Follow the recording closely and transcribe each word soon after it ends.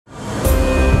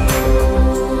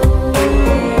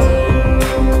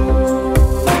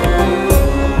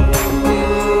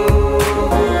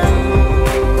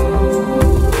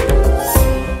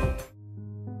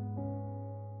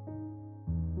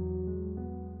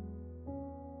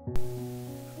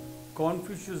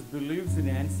Confucius believes in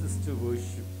ancestor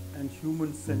worship and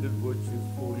human-centered virtues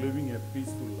for living a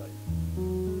peaceful life.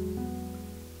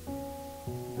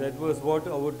 That was what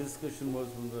our discussion was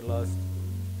from the last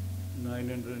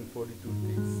 942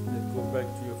 days. Then go back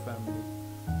to your family,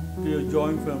 to your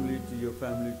joint family, to your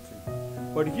family tree.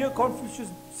 But here Confucius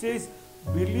says,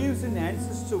 believes in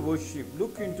ancestor worship.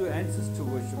 Look into ancestor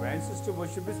worship. Ancestor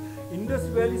worship is Indus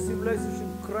Valley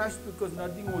civilization crashed because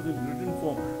nothing was in written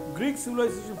form. Greek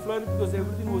civilization flourished because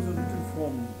everything was in written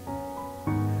form.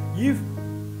 If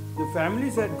the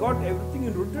families had got everything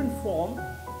in written form,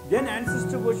 then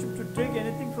ancestor worship, to take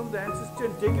anything from the ancestor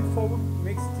and take it forward,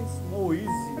 makes things more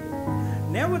easier.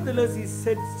 Nevertheless, he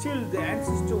said, still the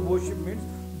ancestor worship means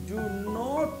do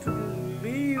not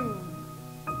leave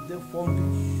the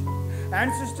foundation.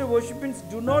 Ancestor worship means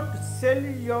do not sell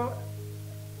your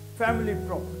family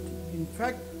property. In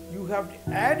fact, you have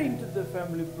to add into the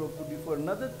family property for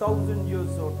another 1,000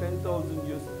 years or 10,000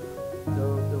 years.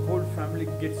 The whole family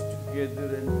gets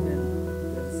together, and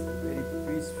then there is a very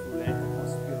peaceful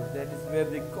atmosphere. That is where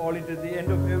they call it at the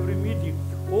end of every meeting.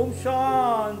 Om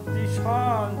Shanti,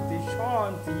 Shanti,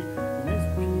 Shanti. It means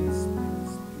peace,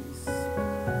 peace, peace.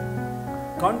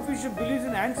 Confucius believes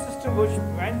in ancestor worship.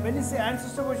 When you say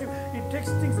ancestor worship, it takes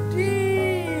things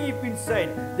deep inside.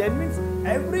 That means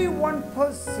every one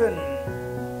person,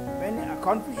 when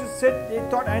Confucius said they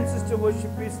thought ancestor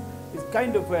worship is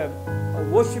kind of a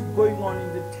worship going on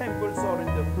in the temples or in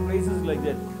the places like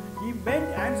that. He meant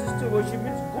ancestor worship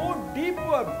means go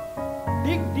deeper,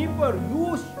 dig deeper,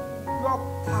 use your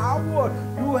power.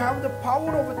 You have the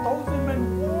power of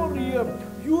 1,000-man warrior.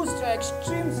 Use the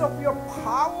extremes of your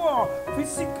power,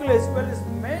 physical as well as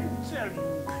mental.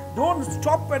 Don't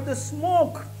stop at the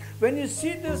smoke. When you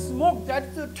see the smoke,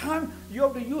 that's the time you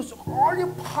have to use all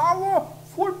your power,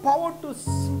 full power, to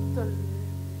see the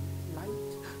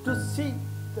light, to see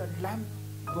the lamp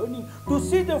burning, to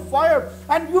see the fire,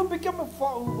 and you become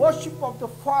a worship of the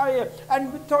fire.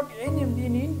 And without any,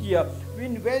 in India,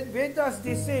 in Vedas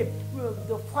they say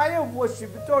the fire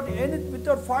worship,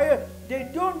 without fire they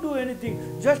don't do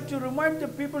anything. Just to remind the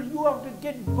people, you have to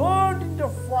get burned in the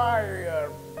fire.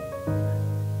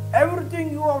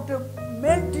 Everything you have to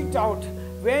melt it out.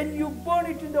 When you burn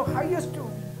it in the highest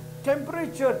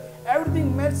temperature,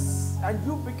 everything melts and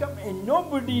you become a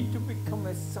nobody to become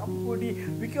a somebody,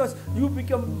 because you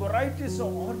become varieties of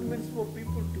ornaments for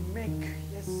people to make.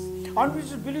 Yes.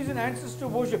 Confucius believes in ancestor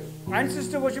worship.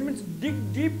 Ancestor worship means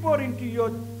dig deeper into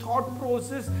your thought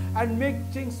process and make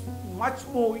things much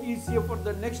more easier for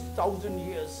the next 1,000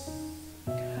 years.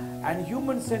 And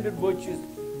human-centered virtues,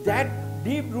 that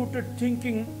deep-rooted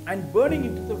thinking and burning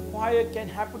into the fire can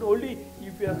happen only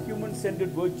if your human-centered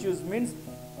virtues means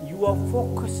you are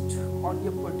focused on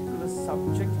your particular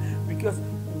subject, because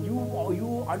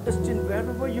you understand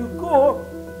wherever you go,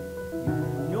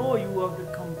 you know you have to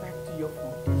come back to your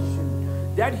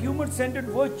foundation. That human-centered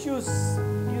virtues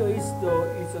here is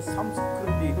a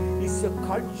samskriti, is a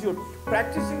culture.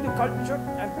 Practicing the culture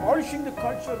and polishing the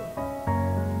culture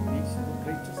makes you the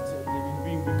greatest living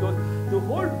being, because the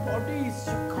whole body is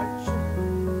your culture.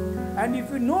 And if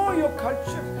you know your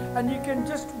culture and you can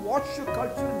just watch your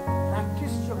culture and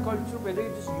practice your culture, whether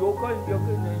it is yoga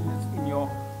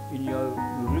in your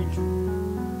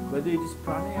religion, whether it is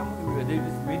pranayama, whether it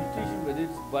is meditation, whether it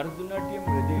is Bharatanatyam,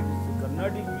 whether it is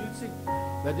Carnatic music,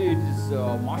 whether it is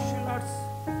martial arts,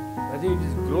 whether it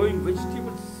is growing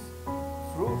vegetables,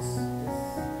 fruits, yes,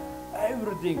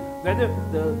 everything. Whether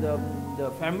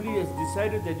the family has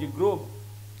decided that you grow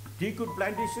teakwood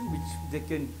plantation, which they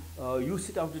can use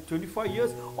it after 25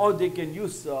 years, or they can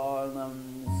use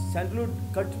sandalwood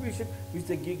cultivation, which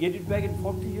they get it back in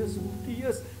 40 years, 50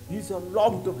 years. These are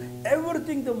long term.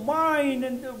 Everything, the mind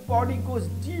and the body goes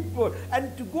deeper.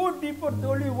 And to go deeper, the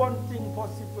only one thing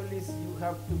possible is you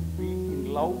have to be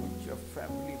in love with your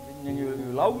family. When you're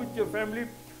in love with your family,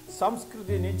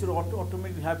 samskriti, nature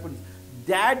automatically happens.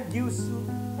 That gives you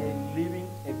a living